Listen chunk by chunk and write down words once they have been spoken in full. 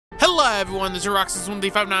Hello everyone, this is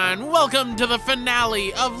Roxas1359. Welcome to the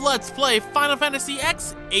finale of Let's Play Final Fantasy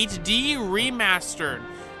X HD Remastered.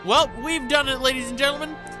 Well, we've done it, ladies and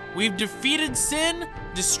gentlemen. We've defeated Sin,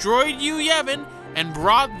 destroyed Yu Yevon, and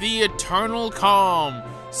brought the eternal calm.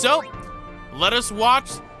 So, let us watch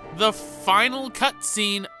the final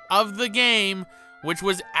cutscene of the game, which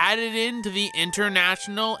was added into the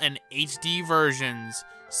international and HD versions.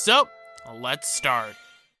 So, let's start.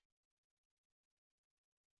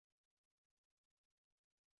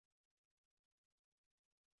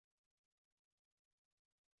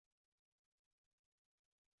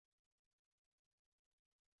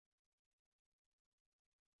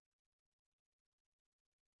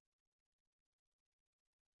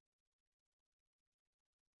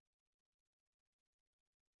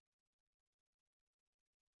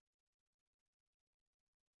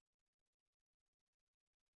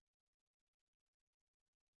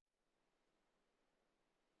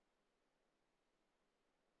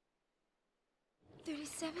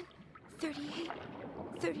 $37, $38,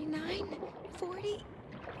 $39, $40,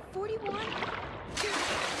 $41.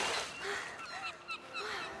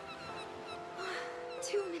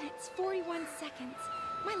 2 minutes, 41 seconds.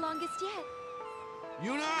 My longest yet.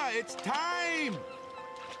 Yuna, it's time!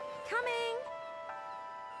 Coming!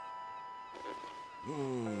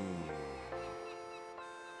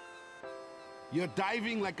 You're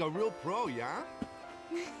diving like a real pro, yeah?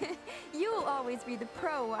 You'll always be the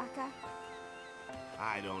pro, Waka.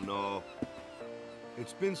 I don't know.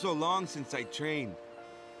 It's been so long since I trained.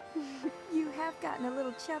 You have gotten a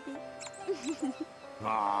little chubby.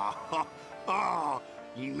 No.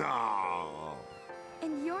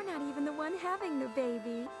 And you're not even the one having the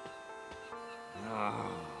baby.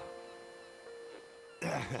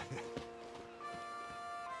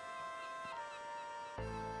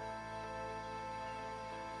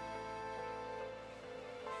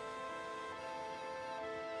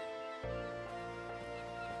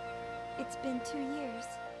 It's been 2 years.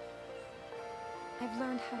 I've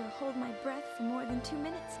learned how to hold my breath for more than 2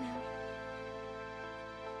 minutes now.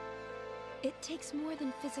 It takes more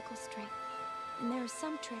than physical strength, and there are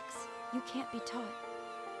some tricks you can't be taught.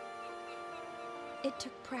 It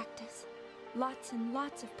took practice, lots and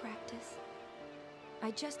lots of practice.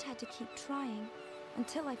 I just had to keep trying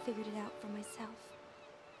until I figured it out for myself.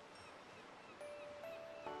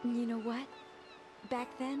 And you know what? Back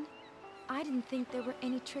then, I didn't think there were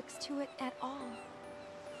any tricks to it at all.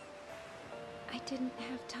 I didn't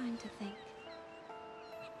have time to think.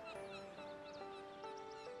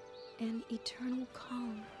 An eternal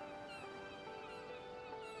calm.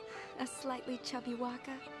 A slightly chubby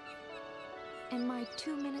Waka. And my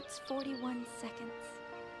 2 minutes 41 seconds.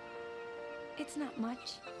 It's not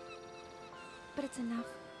much, but it's enough.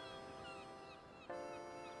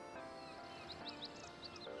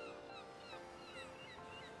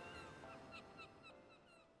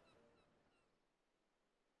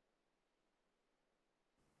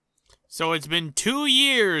 So it's been 2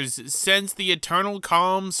 years since the Eternal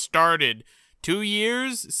Calm started. 2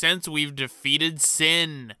 years since we've defeated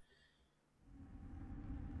Sin.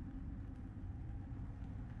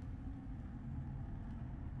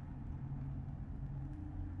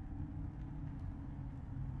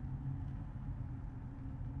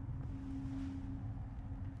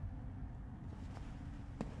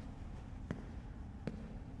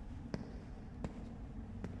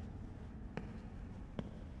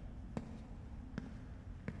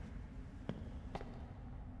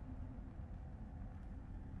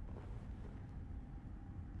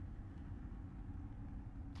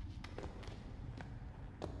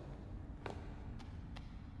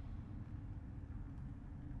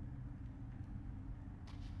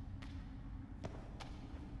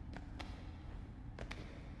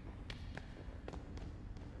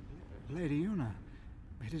 Lady Yuna,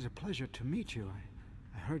 it is a pleasure to meet you.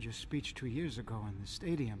 I heard your speech 2 years ago in the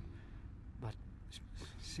stadium, but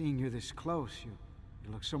seeing you this close, you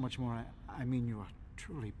look so much more. I mean, you are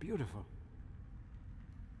truly beautiful.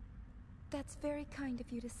 That's very kind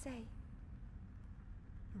of you to say.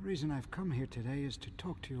 The reason I've come here today is to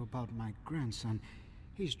talk to you about my grandson.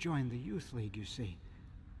 He's joined the youth league, you see.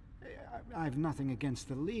 I've nothing against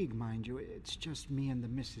the league, mind you. It's just me and the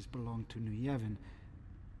missus belong to New Yevon.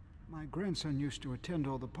 My grandson used to attend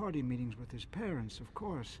all the party meetings with his parents, of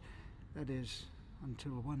course. That is,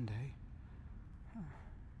 until one day.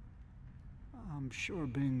 I'm sure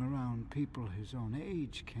being around people his own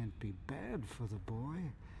age can't be bad for the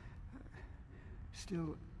boy.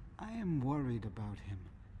 Still, I am worried about him.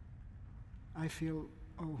 I feel,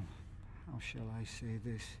 how shall I say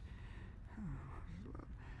this?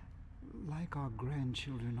 Like our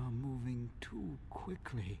grandchildren are moving too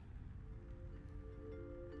quickly.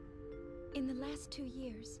 In the last 2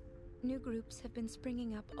 years, new groups have been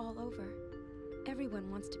springing up all over. Everyone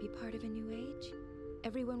wants to be part of a new age.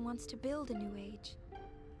 Everyone wants to build a new age.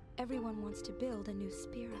 Everyone wants to build a new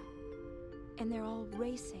Spira. And they're all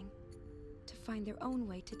racing to find their own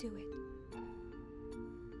way to do it.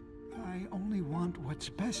 I only want what's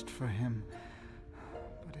best for him.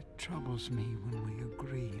 But it troubles me when we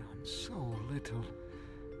agree on so little.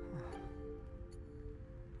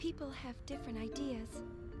 People have different ideas,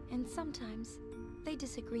 and sometimes they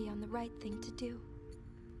disagree on the right thing to do.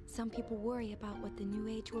 Some people worry about what the new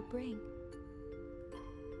age will bring.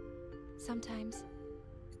 Sometimes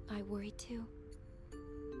I worry too.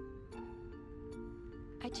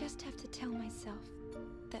 I just have to tell myself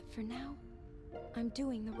that for now, I'm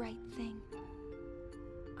doing the right thing.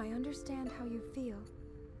 I understand how you feel.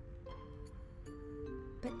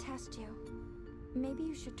 But Testio, maybe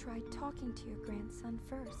you should try talking to your grandson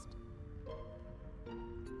first.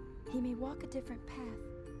 He may walk a different path,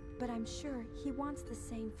 but I'm sure he wants the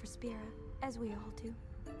same for Spira, as we all do.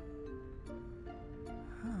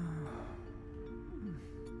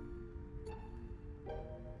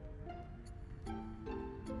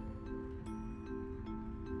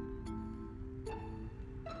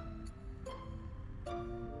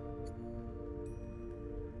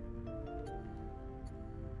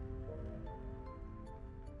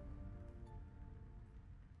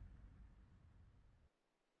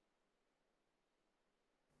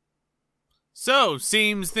 So,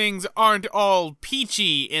 seems things aren't all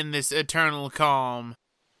peachy in this eternal calm.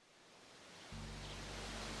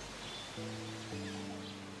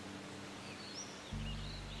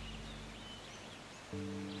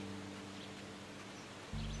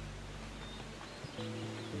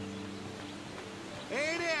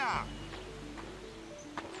 Hey there!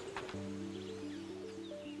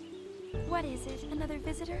 What is it? Another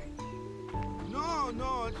visitor? No,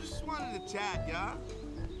 I just wanted to chat, yeah?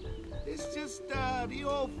 It's just, the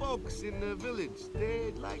old folks in the village.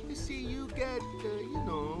 They'd like to see you get, you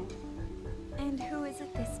know... And who is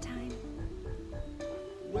it this time?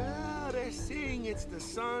 Well, they're saying it's the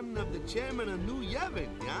son of the chairman of New Yevon,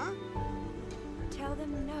 yeah? Tell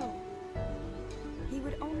them no. He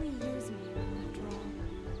would only use me, after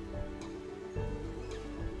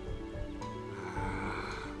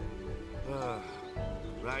all.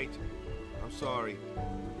 Right. I'm sorry.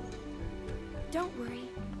 Don't worry.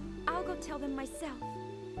 I'll go tell them myself.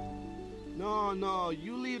 No,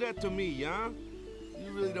 you leave that to me, yeah?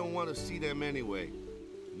 You really don't want to see them anyway.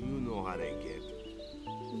 You know how they get.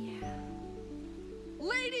 Yeah.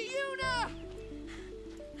 Lady Yuna!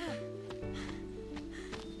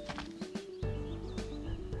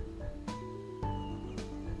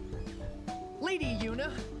 Lady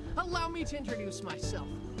Yuna, allow me to introduce myself.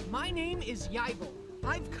 My name is Yaibel.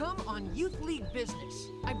 I've come on Youth League business.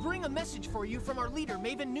 I bring a message for you from our leader,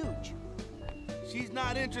 Maven Nuge. She's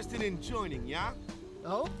not interested in joining, yeah?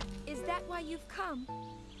 Oh? Is that why you've come?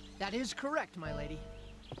 That is correct, my lady.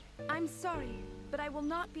 I'm sorry, but I will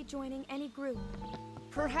not be joining any group.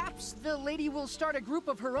 Perhaps the lady will start a group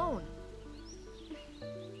of her own.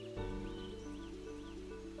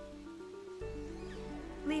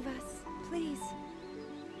 Leave us, please.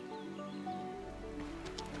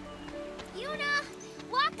 Yuna!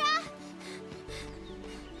 Waka!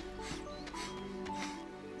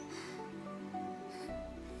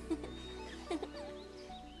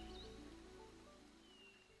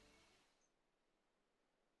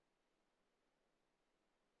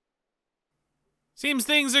 Seems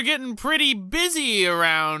things are getting pretty busy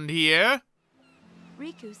around here.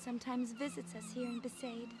 Riku sometimes visits us here in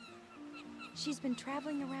Besaid. She's been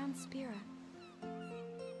traveling around Spira,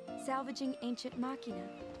 salvaging ancient machina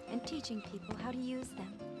and teaching people how to use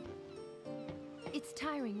them. It's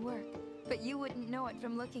tiring work, but you wouldn't know it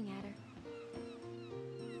from looking at her.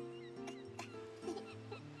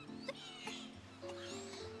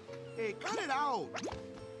 Hey, cut it out!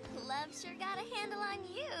 Love sure got a handle on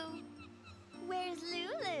you. Where's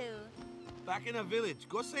Lulu? Back in the village.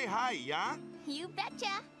 Go say hi, yeah? You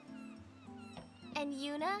betcha. And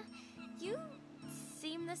Yuna, you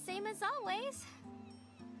seem the same as always.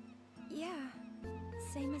 Yeah,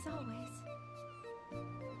 same as always.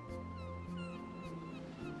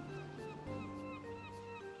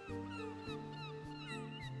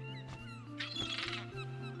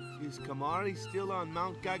 Is Kamari still on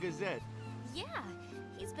Mount Gagazet? Yeah,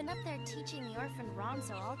 he's been up there teaching the orphan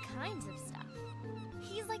Ronso all kinds of stuff.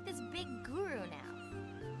 He's like this big guru now.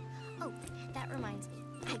 Oh, that reminds me.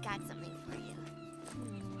 I got something for you.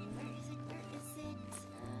 Where is it?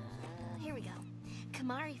 Here we go.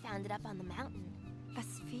 Kamari found it up on the mountain. A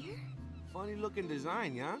sphere? Funny looking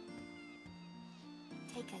design, yeah?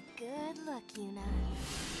 Take a good look, Yuna.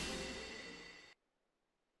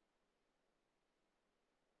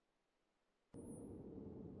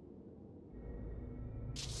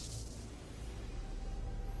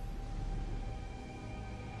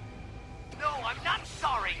 No, I'm not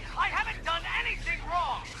sorry. I haven't done anything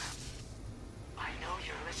wrong. I know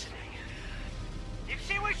you're listening. If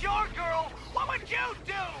she was your girl, what would you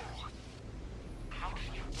do? How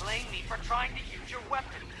can you blame me for trying to use your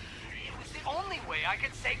weapon? It was the only way I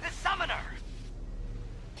could save the summoner.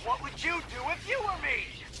 What would you do if you were me?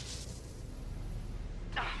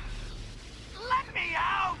 Let me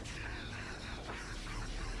out!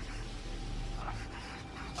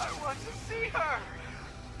 I want to see her!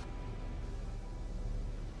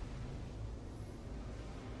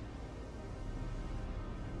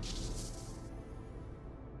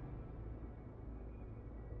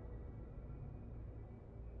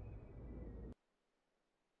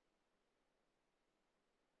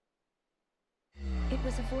 It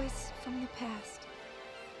was a voice from the past.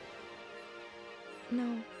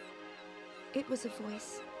 No, it was a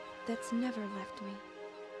voice that's never left me.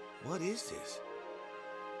 What is this?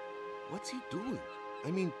 What's he doing?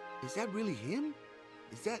 I mean, is that really him?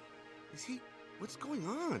 Is he... What's going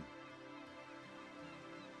on?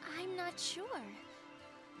 I'm not sure.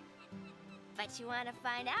 But you want to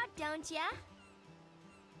find out, don't ya?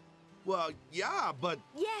 Well, yeah, but...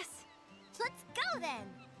 Yes! Let's go then!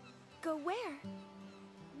 Go where?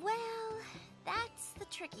 Well, that's the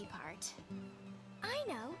tricky part. I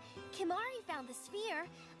know! Kimari found the sphere.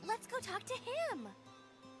 Let's go talk to him!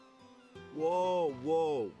 Whoa,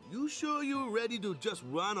 whoa. You sure you're ready to just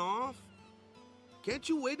run off? Can't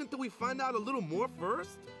you wait until we find out a little more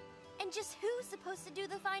first? And just who's supposed to do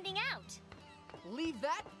the finding out? Leave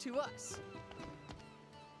that to us.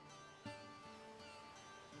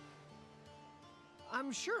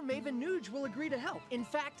 I'm sure Maven Nuge will agree to help. In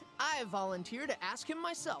fact, I volunteer to ask him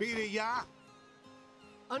myself. Beat it, yeah?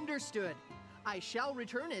 Understood. I shall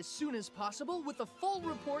return as soon as possible with a full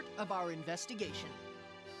report of our investigation.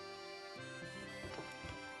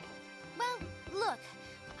 Well, look,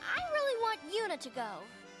 I really want Yuna to go.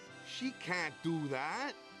 She can't do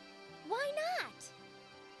that. Why not?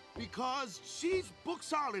 Because she's book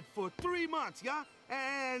solid for 3 months, yeah?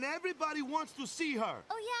 And everybody wants to see her.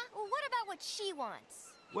 Oh yeah? Well, what about what she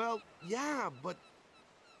wants? Well, yeah, but...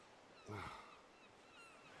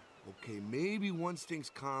 Okay, maybe once things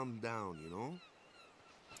calm down, you know?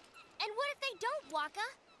 And what if they don't, Waka?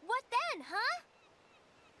 What then, huh?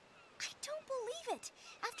 I don't believe it.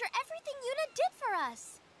 After everything Yuna did for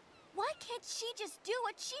us. Why can't she just do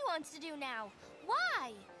what she wants to do now?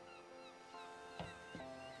 Why?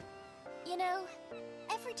 You know,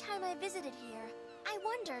 every time I visited here, I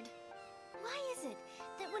wondered, why is it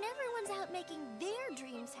that when everyone's out making their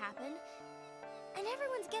dreams happen, and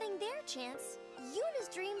everyone's getting their chance, Yuna's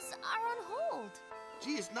dreams are on hold?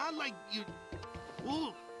 Gee, it's not like you...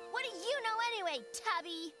 Ooh. What do you know anyway,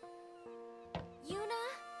 Tubby? Yuna?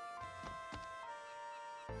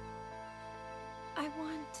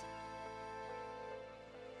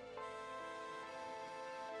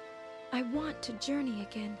 I want to journey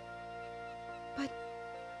again. But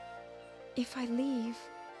if I leave,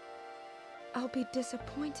 I'll be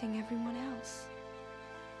disappointing everyone else.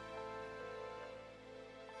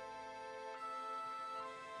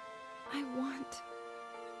 I want...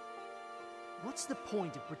 What's the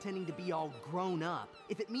point of pretending to be all grown up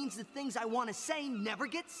if it means the things I want to say never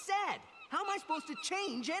get said? How am I supposed to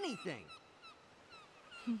change anything?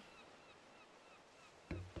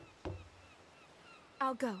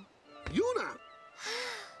 I'll go. Yuna!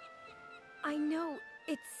 I know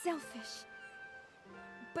it's selfish,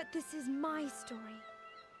 but this is my story.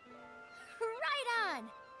 Right on!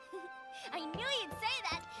 I knew you'd say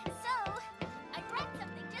that, so I brought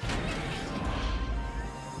something just for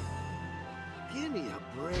you. Give me a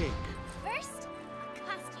break. First, a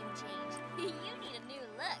costume change. You need a new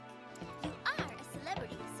look. You are a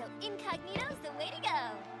celebrity, so incognito's the way to go.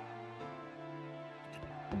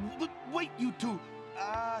 But wait, you two.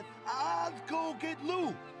 I'll go get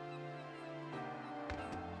Lou.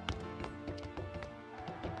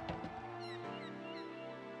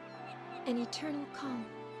 An eternal calm.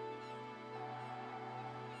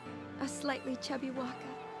 A slightly chubby Waka.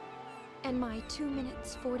 And my 2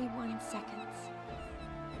 minutes 41 seconds.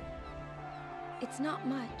 It's not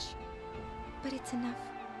much, but it's enough.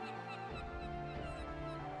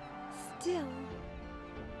 Still,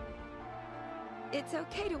 it's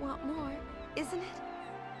okay to want more, isn't it?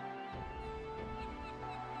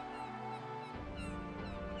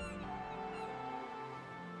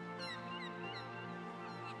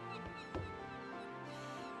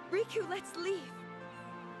 Riku, let's leave.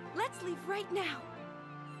 Let's leave right now.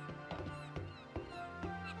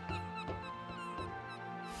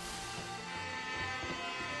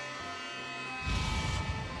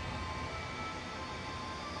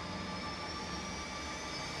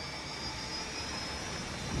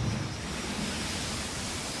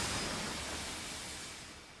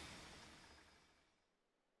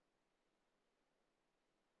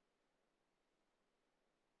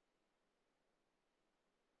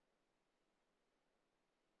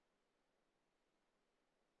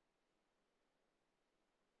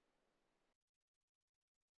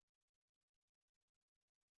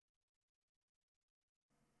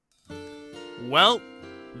 Well,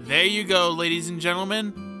 there you go, ladies and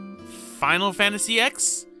gentlemen. Final Fantasy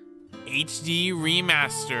X HD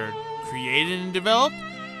Remastered, created and developed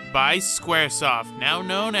by Squaresoft, now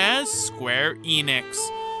known as Square Enix.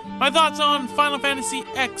 My thoughts on Final Fantasy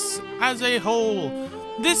X as a whole.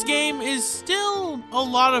 This game is still a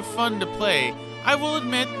lot of fun to play. I will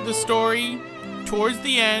admit the story towards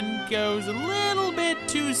the end goes a little bit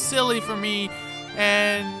too silly for me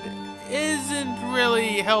and isn't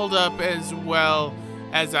really held up as well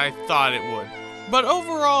as I thought it would. But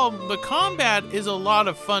overall, the combat is a lot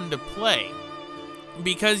of fun to play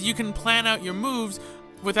because you can plan out your moves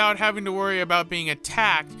without having to worry about being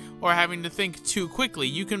attacked or having to think too quickly.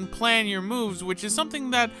 You can plan your moves, which is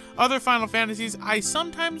something that other Final Fantasies I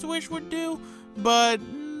sometimes wish would do, but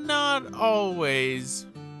not always.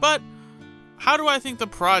 But how do I think the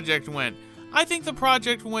project went? I think the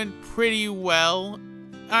project went pretty well.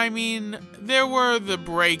 I mean, there were the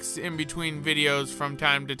breaks in between videos from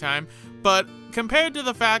time to time, but compared to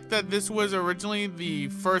the fact that this was originally the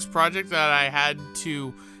first project that I had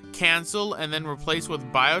to cancel and then replace with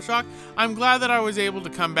BioShock, I'm glad that I was able to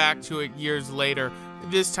come back to it years later,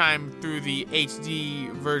 this time through the HD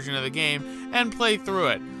version of the game, and play through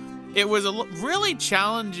it. It was really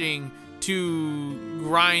challenging to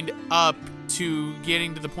grind up to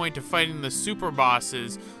getting to the point of fighting the super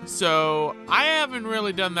bosses, so I haven't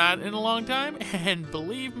really done that in a long time, and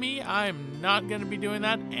believe me, I'm not going to be doing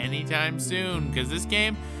that anytime soon, because this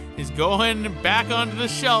game is going back onto the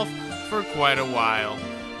shelf for quite a while.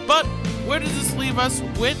 But where does this leave us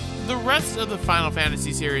with the rest of the Final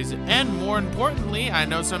Fantasy series? And more importantly, I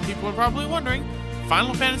know some people are probably wondering,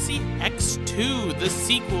 Final Fantasy X2, the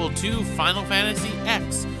sequel to Final Fantasy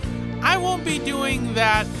X. I won't be doing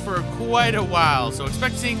that for quite a while, so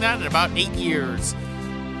expect seeing that in about 8 years.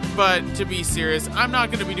 But to be serious, I'm not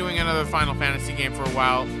going to be doing another Final Fantasy game for a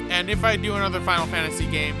while, and if I do another Final Fantasy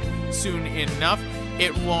game soon enough,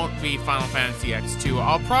 it won't be Final Fantasy X2.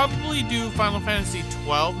 I'll probably do Final Fantasy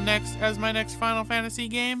 12 next as my next Final Fantasy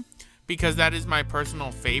game, because that is my personal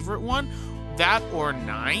favorite one, that or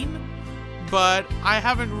 9, but I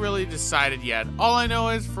haven't really decided yet. All I know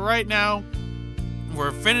is for right now,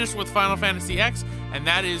 we're finished with Final Fantasy X, and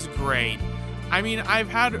that is great. I mean, I've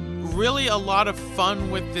had really a lot of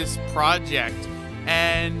fun with this project,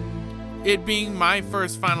 and it being my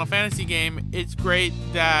first Final Fantasy game, it's great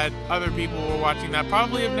that other people were watching that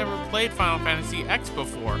probably have never played Final Fantasy X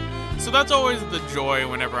before. So that's always the joy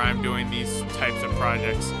whenever I'm doing these types of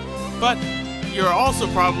projects. But you're also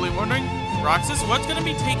probably wondering, Roxas, what's going to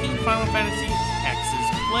be taking Final Fantasy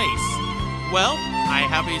X's place? Well, I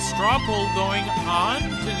have a straw poll going on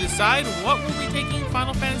to decide what will be taking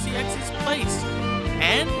Final Fantasy X's place.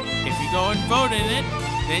 And if you go and vote in it,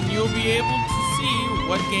 then you'll be able to see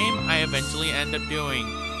what game I eventually end up doing.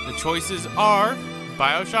 The choices are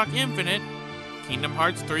BioShock Infinite, Kingdom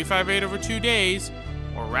Hearts 358 over 2 days,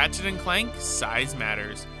 or Ratchet & Clank Size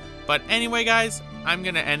Matters. But anyway, guys, I'm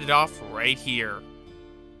going to end it off right here.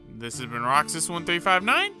 This has been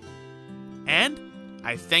Roxas1359, and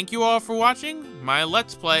I thank you all for watching my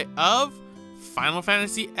Let's Play of Final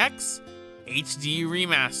Fantasy X HD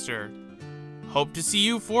Remastered. Hope to see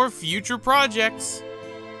you for future projects.